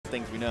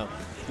things we know.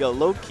 Yo,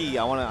 low key,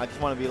 I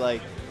just wanna be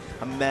like,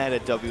 I'm mad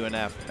at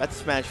WNF. That's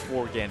Smash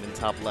 4 again in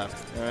top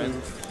left. All right,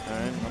 all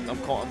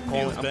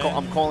right.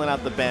 I'm calling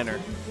out the banner.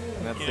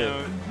 And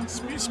that's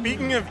it.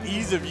 Speaking of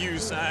ease of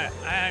use,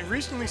 I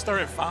recently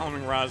started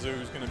following Razo,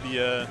 who's going to be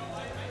the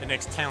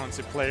next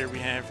talented player we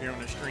have here on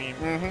the stream.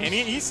 And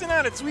he sent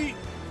out a tweet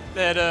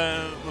that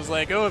was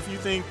like, oh, if you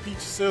think Peach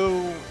is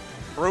so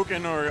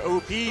broken or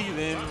OP,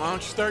 then why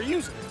don't you start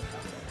using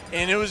it?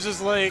 And it was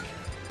just like,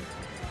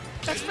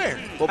 that's fair.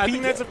 Well, I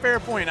think that's a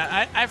fair point.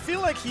 I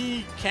feel like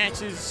he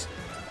catches,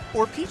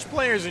 or Peach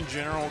players in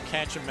general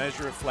catch a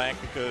measure of flack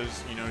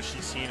because, you know,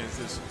 she's seen as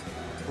this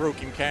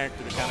broken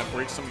character to kind of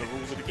break some of the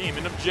rules of the game.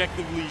 And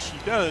objectively, she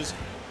does.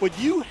 But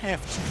you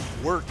have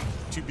to work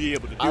to be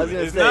able to do it.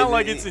 It's not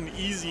like it's an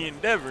easy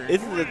endeavor.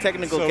 This is a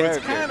technical character. So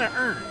it's kind of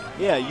earned.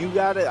 Yeah, you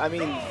got it. I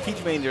mean,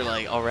 Peach mains are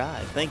like, all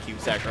right, thank you,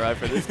 Sakurai,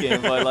 for this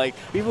game. But like,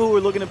 people who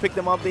are looking to pick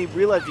them up, they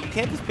realize that you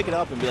can't just pick it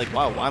up and be like,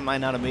 wow, why am I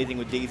not amazing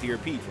with Daisy or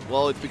Peach?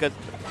 Well, it's because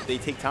they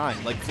take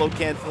time. Like float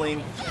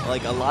canceling,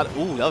 like a lot of,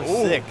 ooh, that was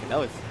sick. That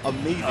was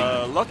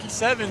amazing. Lucky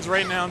 7s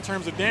right now in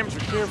terms of damage for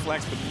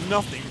Kiraflax, but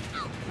nothing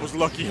was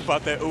lucky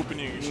about that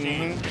opening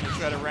exchange. Gonna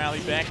try to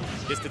rally back,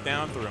 gets the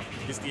down throw,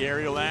 gets the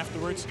aerial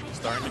afterwards,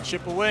 starting to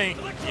chip away.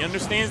 He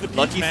understands the Peach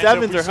Lucky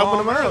matchup 7s are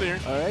helping him out. earlier.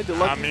 All right, the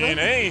lucky I mean,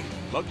 hey,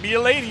 luck be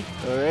a lady.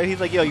 All right, he's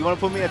like, yo, you want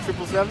to put me at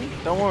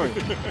 777? Don't worry.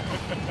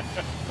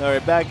 All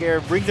right, back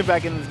air brings him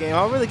back into this game.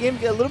 However, the game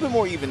gets a little bit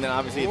more even than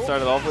obviously it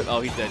started off with. Oh,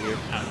 he's dead here.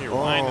 Out here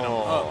winding him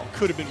up.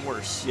 Could have been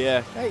worse.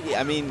 Yeah, hey,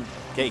 I mean,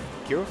 okay,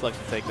 Kiraflax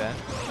will take that.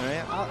 All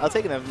right, I'll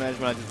take an F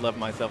management. I just left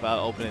myself out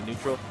open and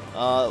neutral.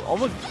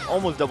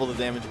 Almost double the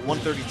damage.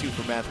 132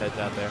 for math heads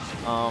out there.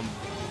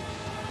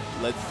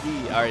 Let's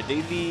see. All right,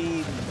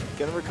 Daisy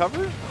gonna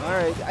recover. All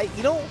right,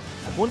 you know,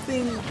 one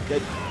thing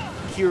that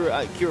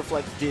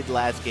Kiraflax did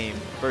last game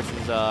versus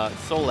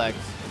Solex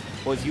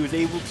was he was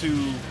able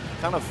to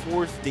kind of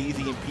force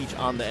Daisy and Peach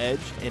on the edge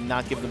and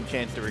not give them a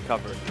chance to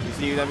recover. You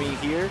see what I mean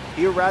here?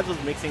 Here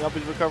Razo's mixing up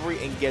his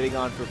recovery and getting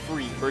on for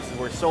free versus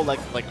where Solex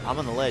is like, I'm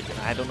on the ledge and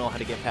I don't know how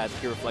to get past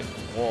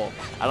Kiraflax's wall.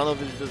 I don't know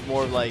if it's just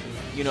more like,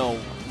 you know,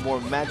 more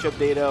matchup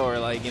data or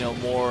like, you know,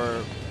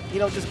 more, you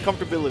know, just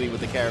comfortability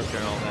with the character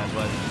and all that.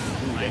 But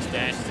nice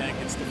dash attack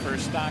gets the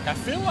first stock. I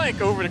feel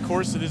like over the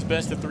course of this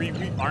best of 3,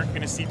 we aren't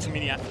going to see too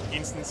many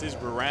instances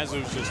where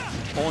Razo's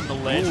just on the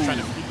ledge trying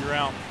to figure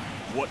out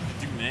what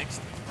to do next.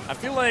 I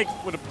feel like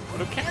with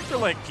a character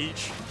like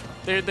Peach,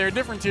 there are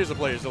different tiers of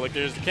players. So like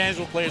there's the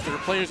casual players, there are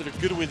players that are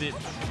good with it,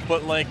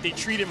 but like they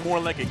treat it more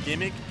like a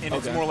gimmick, and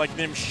it's more like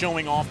them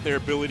showing off their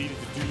ability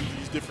to do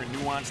these different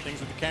nuanced things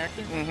with the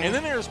character. And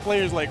then there's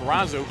players like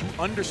Razo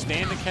who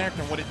understand the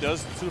character and what it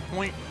does to the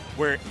point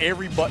where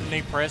every button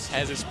they press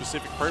has a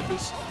specific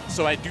purpose.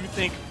 So I do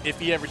think if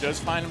he ever does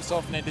find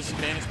himself in that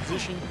disadvantaged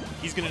position,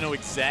 he's going to know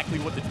exactly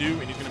what to do,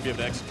 and he's going to be able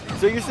to execute.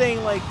 So you're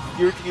saying like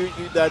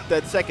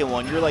that second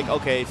one, you're like,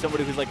 okay,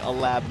 somebody who's like a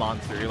lab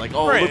monster. You're like,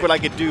 oh, look what I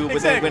could do.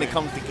 But then when it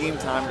comes to game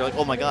time, you're like,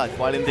 oh my gosh,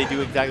 why didn't they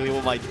do exactly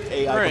what my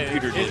AI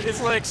computer did?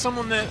 It's like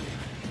someone that,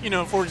 you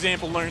know, for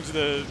example, learns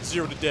the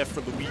 0 to death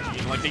for Luigi,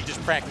 and like they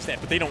just practice that,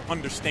 but they don't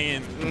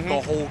understand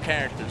the whole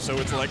character. So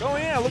it's like, oh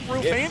yeah, I look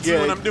real fancy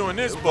when I'm doing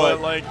this,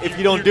 but like if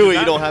you don't do it,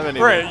 you don't have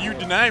anything. Right, you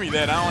deny me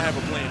that, I don't have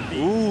a plan B.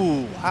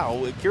 Ooh,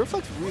 wow,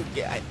 Kiraflax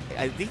really,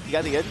 I think he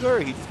got the edge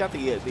guard, he just got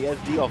the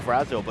SD off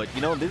Razo, but you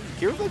know,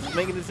 Kiraflax is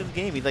making this his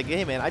game. He's like,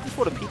 hey man, I just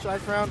fought a Peach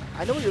last round.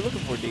 I know what you're looking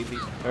for, Daisy.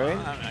 All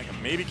right.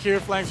 Maybe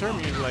Kiraflax heard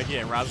me. He's like,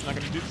 yeah, Razo's not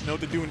gonna know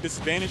what to do in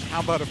disadvantage.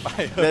 How about if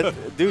I?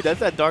 Dude,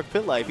 that's that dark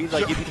pit life. He's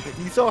like, you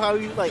saw how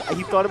he like.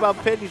 He thought about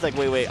pit. He's like,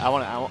 wait,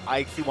 I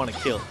actually want to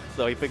kill.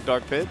 So he picked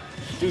dark pit.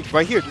 Dude,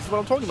 right here. This is what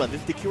I'm talking about.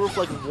 This is the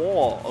Kiraflax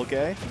wall.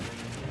 Okay.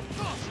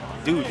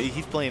 Dude,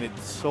 he's playing it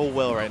so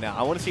well right now.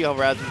 I want to see how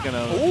Raz is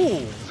gonna.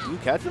 Ooh,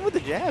 catch him with the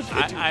jabs.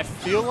 I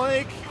feel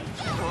like.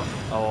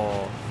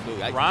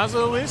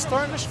 Razo is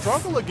starting to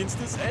struggle against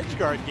this edge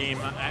guard game.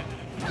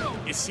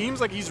 It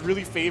seems like he's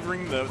really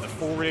favoring the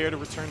forward air to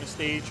return the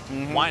stage.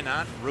 Why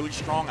not? Really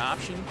strong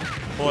option.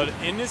 But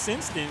in this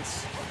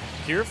instance,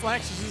 Kiraflax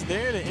is just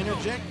there to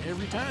interject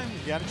every time.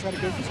 You got to try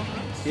to go for something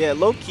else. Yeah,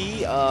 low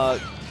key.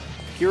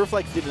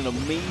 Kiraflax did an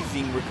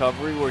amazing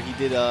recovery where he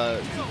did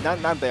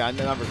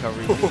not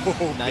recovery,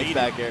 nice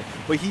back air,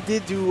 but he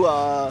did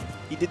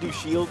do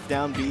shield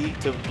down B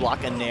to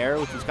block a nair,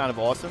 which was kind of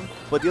awesome.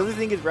 But the other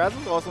thing is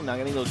Razo's also not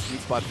getting those sweet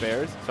spot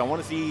fairs, so I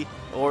want to see,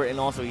 and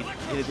also in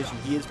addition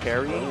he is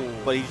parrying,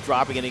 but he's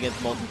dropping it against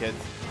multi-hits.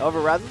 However,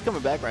 Razo's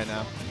coming back right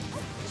now.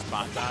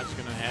 Spot dodge is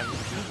going to have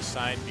the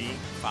side B,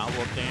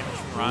 follow-up damage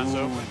from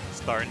Razo,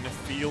 starting to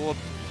feel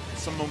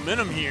some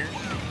momentum here.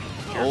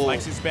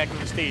 Kiraflax is back on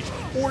the stage.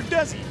 Or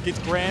does he? Gets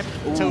grabbed.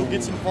 Toe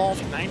gets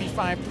involved.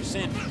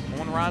 95%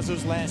 on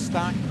Razo's last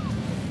stock.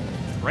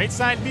 Right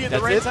side B at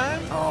the right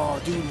time. Oh,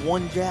 dude,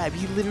 one jab.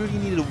 He literally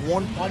needed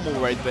one pummel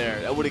right there.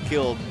 That would have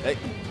killed. Hey.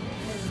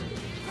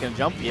 Gonna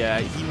jump? Yeah,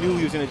 he knew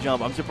he was gonna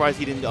jump. I'm surprised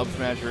he didn't up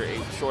smash or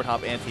a short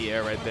hop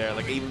anti-air right there.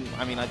 Like even,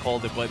 I mean, I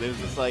called it, but it was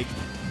just like,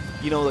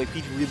 you know, like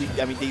Peach really,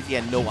 I mean, Daisy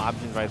had no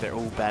options right there.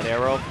 Oh, bad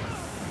arrow.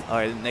 All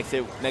right, next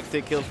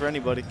hit kills for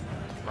anybody.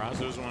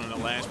 Razo's one of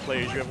the last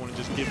players you ever want to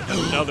just give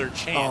another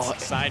chance. Oh.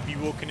 Side B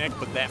will connect,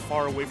 but that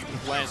far away from the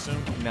blast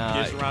zone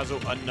Nah. gives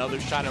Razo another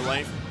shot at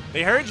life.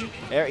 They heard you.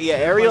 Yeah,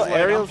 aerial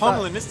I'm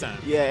pummeling this time.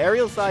 Yeah,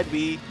 aerial side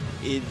B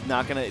is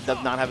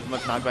does not have as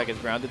much knockback as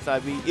grounded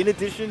side B. In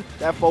addition,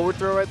 that forward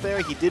throw right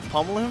there, he did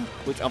pummel him,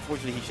 which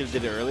unfortunately he should have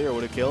did it earlier or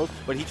would have killed.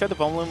 But he tried to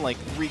pummel him like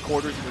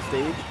 3/4 of the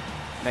stage.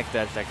 Next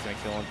dash attack's gonna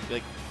kill him.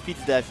 Like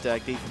Pete's dash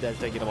attack, Daisy's dash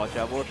attack, you gotta watch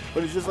out for.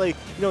 But it's just like,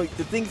 you know,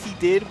 the things he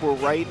did were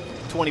right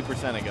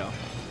 20% ago.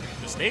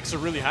 The stakes are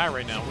really high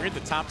right now. We're at the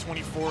top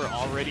 24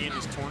 already in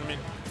this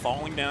tournament.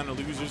 Falling down to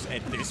losers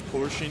at this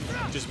portion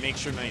just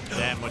makes your night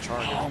that much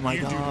harder. Oh my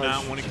You gosh. do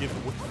not want to give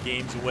the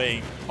games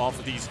away off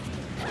of these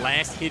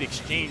last hit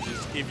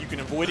exchanges if you can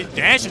avoid it.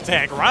 Dash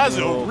attack,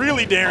 Razo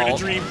really daring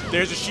to dream.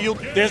 There's a shield,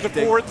 there's the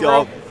forward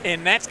throw,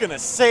 and that's going to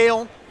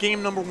sail.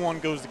 Game number 1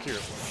 goes to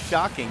Kiraflax.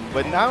 Shocking,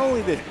 but not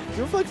only this,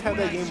 Kiraflax had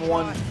that game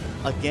won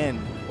again.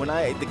 When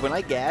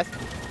I gasped,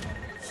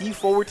 he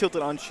forward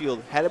tilted on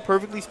shield, had it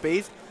perfectly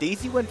spaced.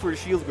 Daisy went for a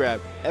shield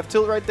grab. F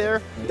tilt right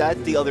there,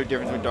 that's the other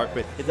difference with Dark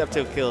Pit. His F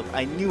tilt killed.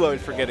 I knew I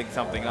was forgetting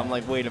something. I'm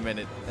like, wait a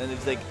minute. And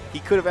it's like, he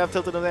could have F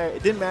tilted him there.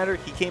 It didn't matter.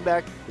 He came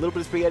back, a little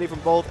bit of spaghetti from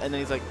both, and then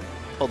he's like,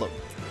 hold up,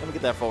 let me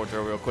get that forward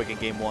throw real quick in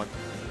game 1.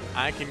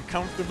 I can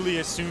comfortably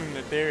assume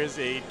that there is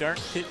a Dark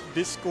Pit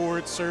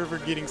Discord server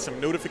getting some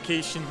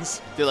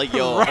notifications. They're like,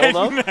 yo, right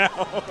hold up.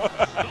 now.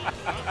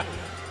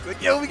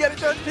 Like, yo, we got a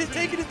Dark Pit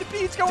taking it to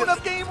Pete's, going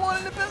up game 1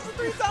 in the best of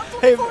 3 top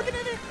 24. Get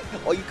in here.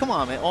 Oh, you come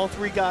on, man. All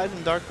 3 guys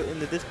in Dark Pit in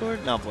the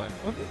Discord? No, I'm playing.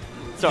 Okay.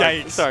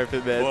 Sorry, Yikes. sorry,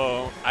 Pitman.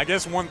 Well, I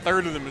guess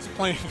 1/3 of them is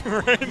playing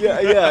right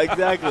Yeah, now. yeah,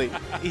 exactly.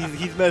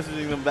 He's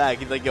messaging them back.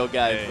 He's like, yo,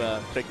 guys, Hey,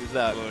 check this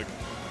out. Look,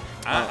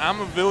 I'm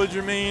a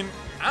villager main.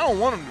 I don't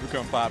want him to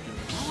become popular.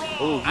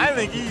 Ooh, I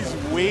think he's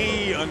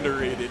way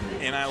underrated,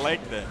 and I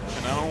like that.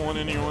 And I don't want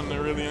anyone to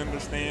really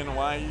understand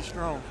why he's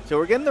strong. So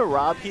we're getting the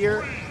Rob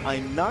here.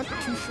 I'm not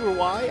too sure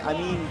why. I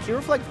mean,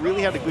 Kiraflax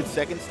really had a good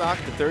second stock.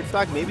 The third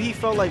stock, maybe he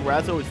felt like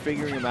Razo was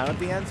figuring him out at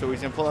the end, so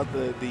he's gonna pull out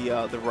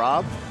the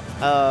Rob.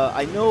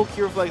 I know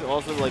Kiraflax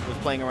also was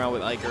playing around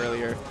with Ike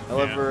earlier.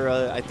 However,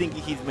 I think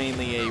he's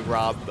mainly a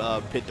Rob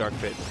Pit Dark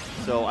Pit.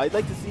 So I'd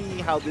like to see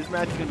how this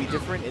match is going to be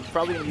different. It's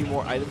probably going to be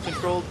more item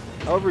controlled.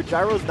 However,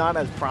 Gyro's not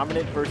as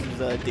prominent versus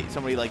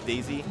somebody like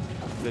Daisy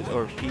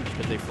or Peach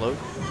because they float.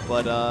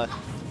 But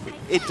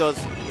it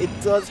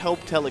does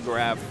help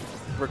telegraph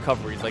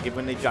recoveries. Like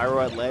when they gyro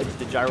at ledge,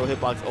 the gyro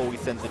hitbox always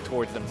sends it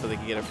towards them so they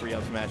can get a free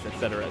up smash,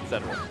 etc.,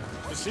 etc.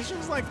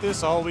 Decisions like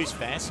this always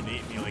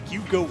fascinate me. Like,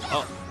 you go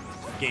up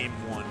game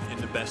 1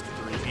 in the best of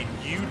 3 and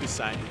you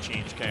decide to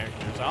change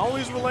characters. I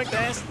always would like to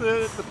ask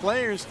the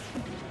players,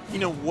 you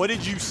know, what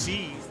did you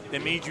see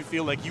that made you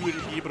feel like you would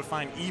be able to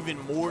find even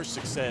more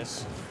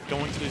success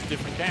going to this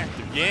different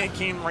character? Yeah, it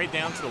came right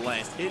down to the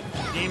last hit,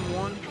 game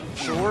 1,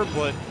 sure,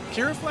 but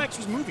Kiraflax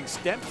was moving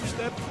step for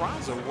step with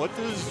Razo. What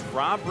does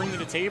Rob bring to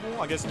the table?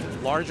 I guess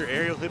larger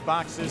aerial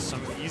hitboxes,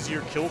 some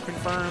easier kill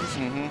confirms.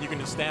 You can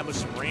establish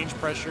some range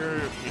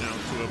pressure, you know,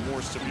 to a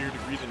more severe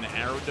degree than the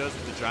arrow does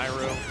with the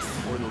gyro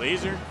or the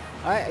laser.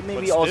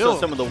 Maybe also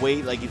some of the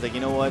weight, like he's like, you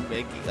know what,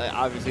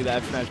 obviously the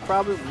F smash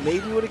probably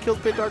maybe would have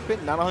killed Pit Dark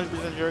Pit, not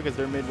 100% sure because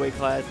they're mid-weight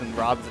class and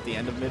Rob's at the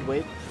end of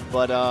mid-weight.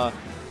 But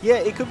yeah,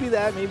 it could be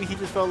that. Maybe he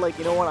just felt like,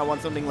 you know what, I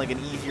want something like an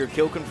easier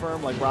kill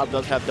confirm, like Rob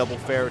does have double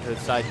fair to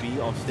side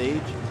B off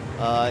stage.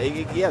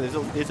 Yeah,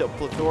 there's a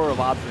plethora of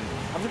options.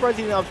 I'm surprised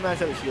he didn't up smash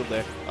have a shield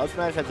there. Up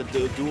smash has a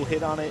dual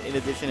hit on it. In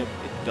addition, it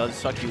does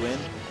suck you in.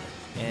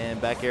 And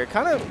back air,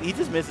 kind of, he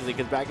just misses it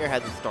because back air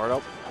has a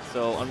startup.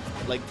 So,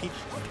 like, Peach,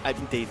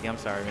 Daisy, I'm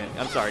sorry, man.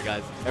 I'm sorry,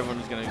 guys.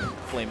 Everyone's going to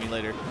flame me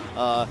later.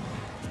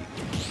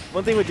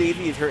 One thing with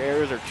Daisy is her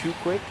airs are too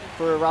quick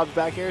for Rob's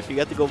back air, so you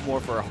have to go more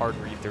for a hard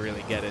read to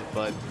really get it.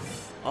 But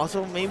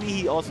also, maybe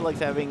he also likes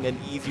having an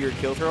easier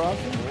kill throw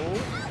option.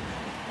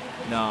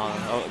 No,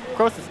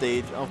 across the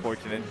stage,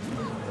 unfortunate.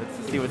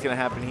 Let's see what's going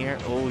to happen here.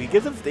 Oh, he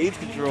gives him stage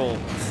control.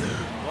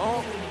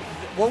 Well,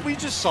 what we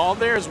just saw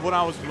there is what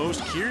I was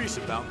most curious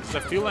about, because I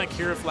feel like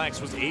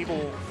Kiraflax was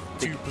able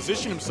to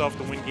position himself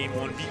to win game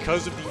 1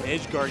 because of the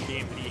edge guard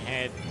game that he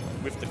had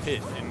with the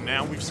pit. And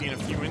now we've seen a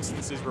few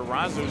instances where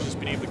Razo's just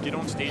been able to get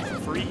on stage for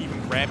free, even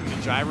grabbing the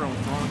gyro and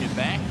throwing it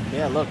back.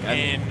 Yeah, look.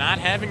 And not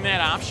having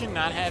that option,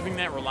 not having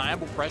that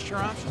reliable pressure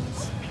option,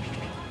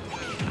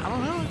 I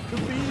don't know, it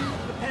could be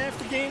the path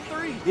to game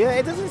 3. Yeah,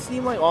 it doesn't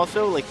seem like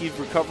also like he's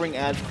recovering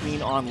as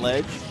clean on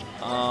ledge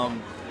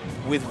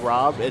with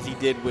Rob as he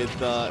did with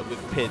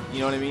Pit. You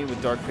know what I mean?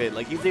 With Dark Pit.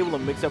 Like, he's able to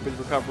mix up his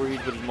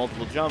recoveries with his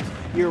multiple jumps.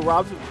 Here,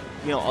 Rob's,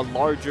 you know, a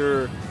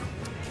larger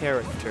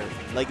character.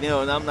 Like, you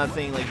know, and I'm not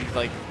saying like he's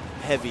like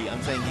heavy.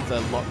 I'm saying he's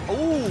a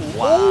oh,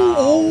 wow.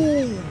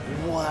 Oh,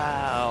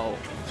 wow.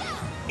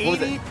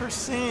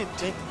 80%.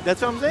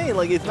 That's what I'm saying.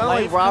 Like, it's not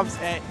Life like Rob's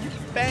comes at you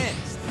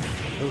fast.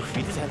 Oof,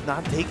 he just has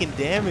not taken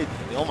damage.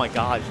 Oh my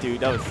gosh,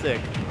 dude, that was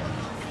sick.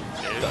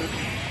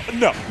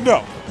 No.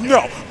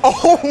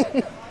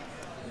 Oh!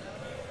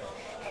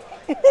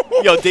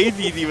 Yo,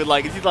 Daisy's even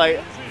like it. She's like,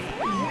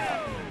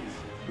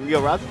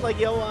 Yo, Razo's like,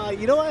 yo,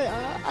 you know what?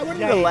 I went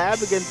to the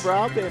lab against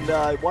Rob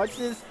and watched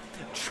this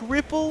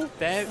triple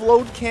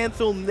float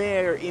cancel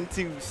nair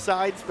into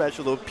side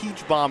special, the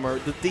Peach Bomber,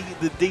 the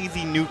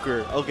Daisy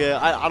Nuker. Okay,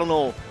 I don't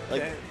know.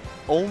 Like,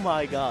 oh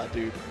my god,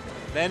 dude.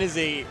 That is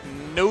a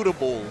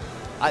notable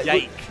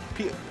yike.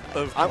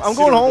 I'm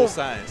going home.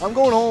 Size. I'm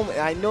going home, and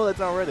I know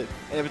that's on Reddit.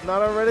 And if it's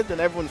not on Reddit, then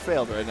everyone's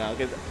failed right now,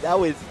 because that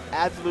was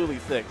absolutely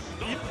sick.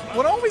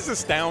 What always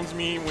astounds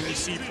me when you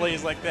see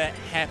plays like that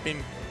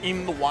happen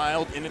in the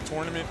wild in a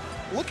tournament,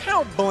 look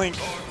how blank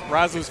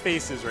Razo's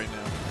face is right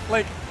now.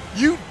 Like,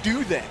 you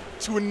do that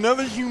to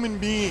another human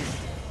being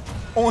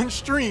on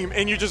stream,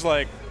 and you're just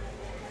like,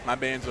 my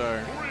bands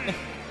are.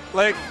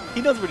 Like,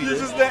 he knows what he did.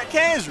 This is that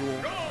casual.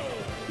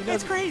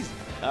 That's crazy.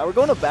 We're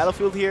going to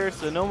Battlefield here,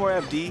 so no more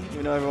FD,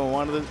 even though everyone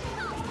wanted it.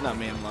 Not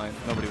me, I'm lying.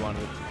 Nobody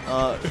wanted it.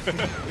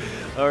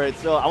 All right,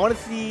 so I want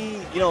to see,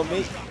 you know,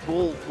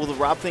 will the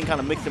Rob thing kind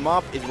of mix him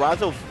up? Is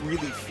Razo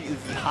really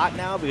is he hot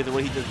now because of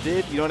what he just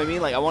did? You know what I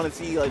mean? Like, I want to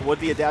see like what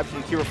the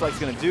adaptation Kiraflax is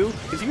going to do.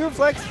 Because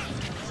Kiraflax,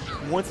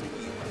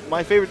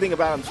 my favorite thing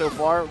about him so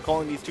far,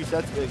 calling these 2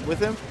 sets with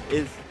him,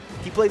 is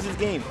he plays his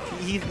game.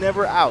 He's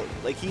never out.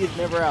 Like, he is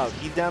never out.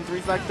 He's down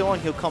 3 stacks to 1,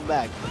 he'll come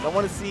back. I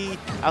want to see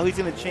how he's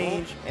going to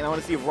change, and I want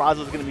to see if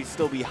Razo's going to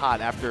still be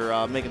hot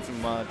after making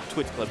some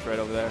Twitch clips right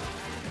over there.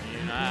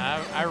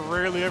 I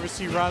rarely ever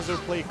see Razo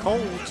play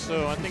cold,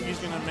 so I think he's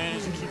going to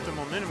manage to keep the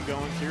momentum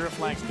going.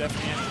 Kiraflax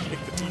definitely has to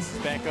pick the pieces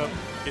back up.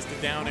 Gets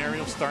the down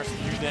aerial, starts to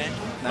do that.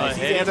 Nice.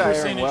 Head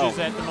percentages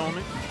at the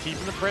moment,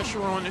 keeping the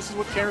pressure on. This is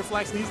what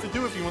Kiraflax needs to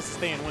do if he wants to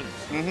stay in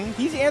winners.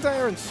 He's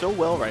anti-airing so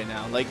well right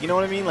now. Like, you know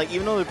what I mean? Like,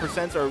 even though the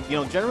percents are, you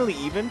know, generally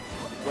even,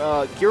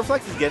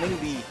 Kiraflax is getting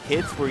the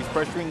hits where he's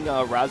pressuring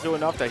Razo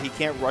enough that he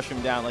can't rush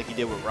him down like he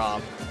did with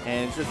Rob.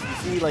 And it's just, you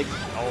see, like,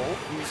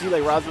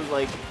 Razo's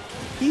like,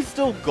 he's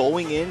still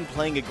going in,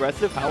 playing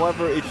aggressive.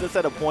 However, it's just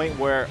at a point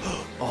where,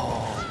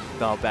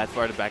 no, bad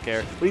start to back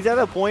air. But he's at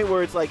a point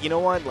where it's like, you know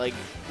what, like,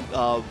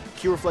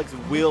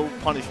 Kiraflax will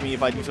punish me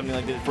if I do something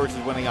like this versus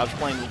when he was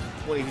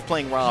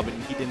playing Rob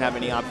and he didn't have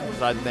any options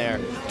besides there.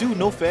 Dude,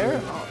 no fair?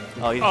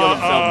 Oh, he's killed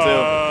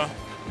himself too.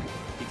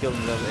 He killed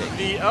himself.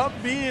 The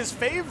up B is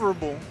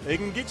favorable. They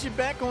can get you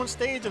back on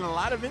stage in a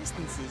lot of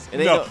instances.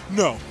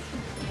 No.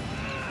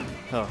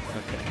 Oh,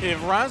 okay. If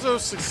Razo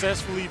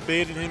successfully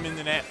baited him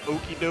into that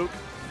okie doke,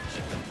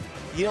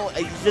 you know,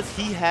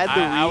 he had the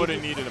read. I would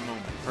have needed a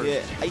moment.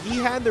 Personally. Yeah, he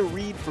had the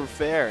read for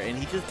fair, and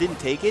he just didn't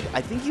take it.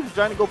 I think he was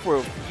trying to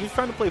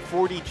play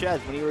 4D chess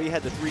when he already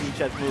had the 3D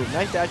chess move.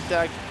 Nice dash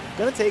attack,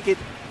 gonna take it.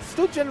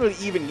 Still generally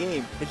even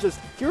game. It's just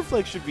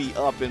Kiraflax should be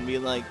up and be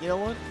like, you know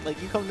what,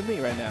 like you come to me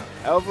right now.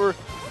 However,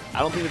 I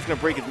don't think it's gonna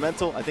break his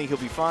mental. I think he'll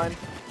be fine.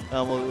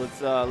 Well, let's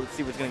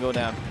see what's gonna go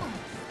down.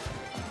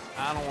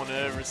 I don't want to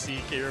ever see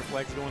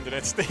Kiraflax going to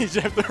that stage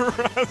after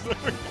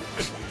Razo.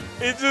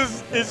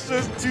 It's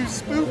just too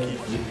spooky.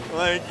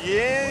 Like,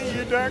 yeah,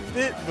 you're Dark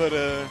Pit, but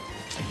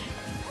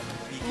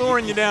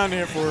luring you down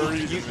there for a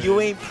reason. You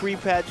ain't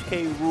pre-patch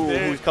K Rule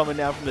who's coming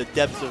down from the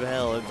depths of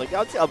hell. It's like,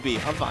 I'll be.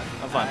 I'm fine.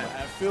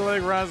 I feel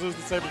like Razo's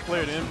the type of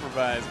player to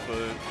improvise,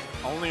 but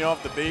only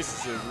off the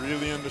basis of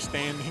really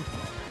understanding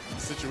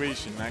the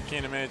situation. I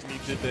can't imagine he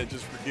did that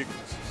just for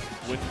giggles.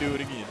 Wouldn't do it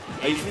again.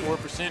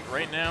 84%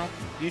 right now.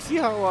 Do you see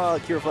how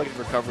Kiraflax is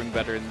recovering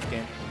better in this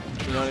game?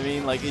 You know what I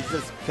mean? Like, it's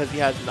just because he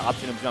has the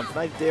option of jumps.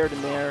 Nice dare to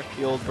nair,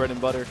 the old bread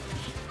and butter.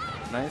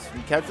 Nice.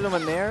 He catches him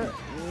on nair.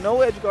 No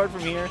edge guard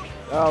from here.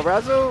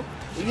 Razo,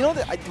 you know,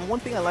 the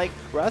one thing I like,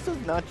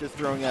 Razo's not just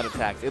throwing out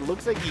attacks. It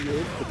looks like he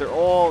is, but they're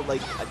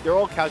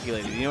all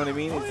calculated. You know what I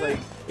mean? It's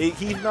like,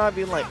 he's not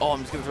being like, oh,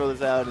 I'm just going to throw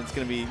this out. And it's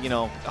going to be, you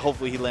know,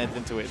 hopefully he lands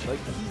into it. Like,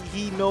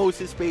 he knows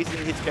his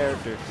spacing, his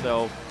character.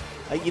 So,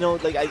 you know,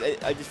 like,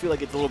 I just feel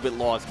like it's a little bit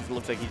lost because it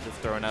looks like he's just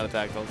throwing out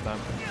attacks all the time.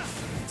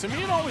 To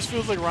me, it always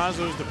feels like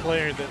Razo is the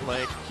player that,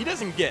 like, he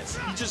doesn't guess.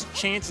 He just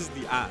chances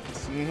the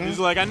odds. He's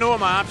like, I know what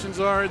my options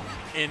are,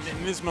 and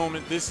in this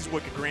moment, this is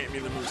what could grant me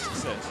the most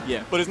success.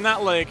 Yeah. But it's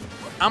not like,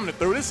 I'm going to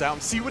throw this out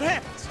and see what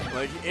happens.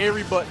 Like,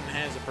 every button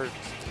has a purpose.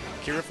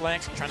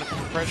 Kiraflax trying to put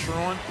the pressure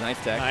on.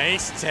 Nice tech.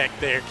 Nice tech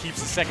there.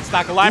 Keeps the second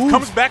stock alive. Ooh.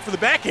 Comes back for the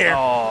back air.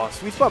 Oh,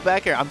 sweet spot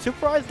back air. I'm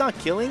surprised not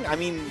killing. I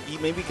mean,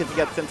 maybe because he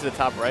got sent to the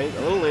top right.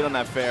 A little late on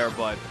that fair,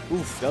 but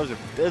oof, that was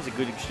a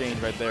good exchange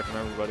right there from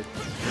everybody.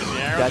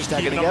 The arrow just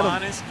keeping him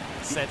honest.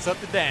 Sets up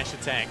the dash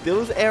attack.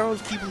 Those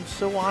arrows keep him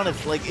so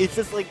honest. Like, it's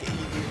just like,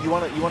 you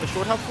want a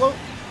short health float?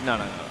 No. All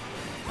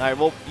right,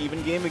 well,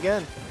 even game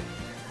again.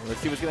 Let's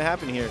see what's going to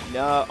happen here.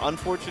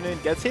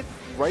 Unfortunate. Gets hit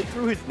right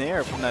through his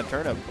nair from that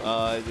turnip.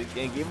 It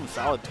gave him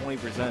solid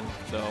 20%.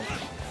 So,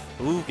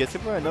 ooh, gets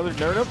hit by another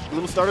turnip. A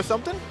little start or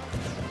something?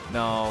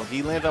 No,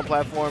 he lands on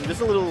platform.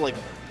 Just a little, like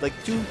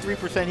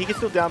 2-3%. He can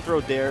still down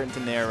throw dare into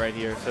nair right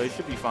here. So, he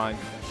should be fine.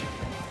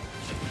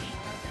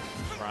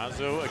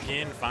 Razo,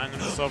 again, finding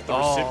himself the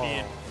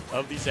recipient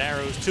of these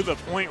arrows to the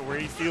point where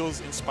he feels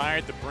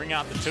inspired to bring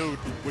out the Toad,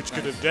 which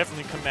could have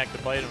definitely come back to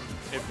bite him.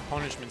 if the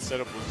punishment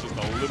setup was just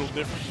a little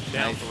different.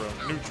 Down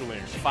throw, neutral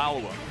air,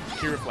 follow-up,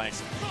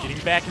 Kiraflax,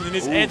 getting back into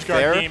this edge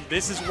guard game.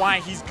 This is why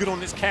he's good on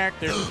this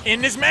character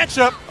in this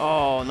matchup.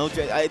 Oh, no,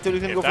 I thought he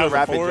was going to go for a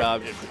rapid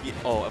jab.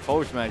 Oh, a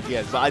forward smash,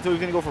 yes. But I thought he was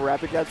going to go for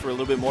rapid jabs for a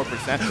little bit more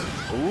percent.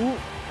 Ooh,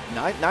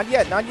 not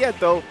yet,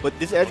 though. But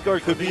this edge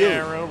guard could be it.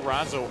 Arrow,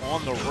 Razo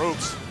on the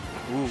ropes.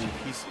 Ooh,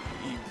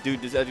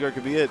 dude, this edge guard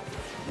could be it.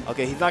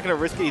 Okay, he's not going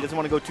to risk it. He doesn't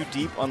want to go too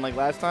deep, unlike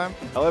last time.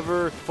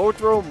 However, forward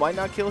throw might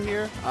not kill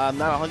here. I'm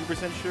not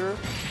 100% sure.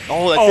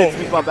 Oh, that's it.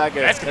 Sweet spot back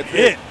air. That's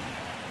it.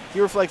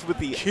 Kiraflax with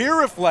the...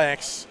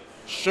 Kiraflax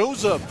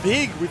shows up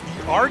big with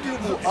the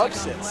arguable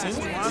upset. Sends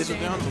Razo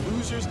down to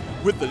losers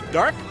with the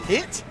dark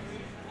hit.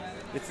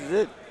 This is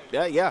it.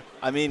 Yeah.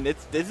 I mean,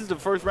 this is the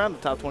first round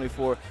of top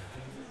 24.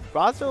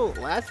 Razo,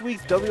 last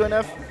week's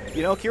WNF,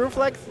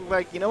 Kiraflax,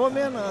 like, you know what,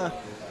 man?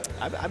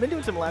 I've been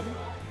doing some laughing.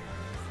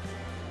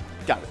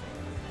 Got it.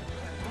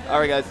 All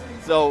right, guys.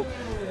 So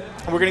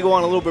we're going to go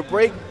on a little bit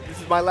break.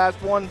 This is my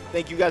last one.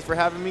 Thank you guys for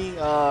having me.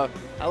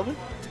 Alvin,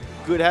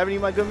 good having you,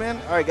 my good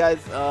man. All right, guys.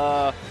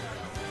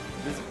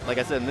 Like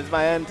I said, this is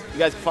my end. You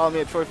guys can follow me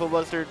at Troy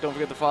Filibuster. Don't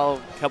forget to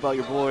follow, help out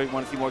your boy.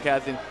 Want to see more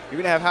casting? You're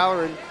going to have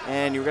Howard,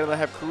 and you're going to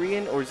have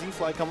Korean or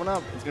Z-Fly coming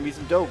up. It's going to be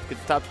some dope.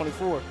 It's top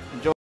 24. Enjoy.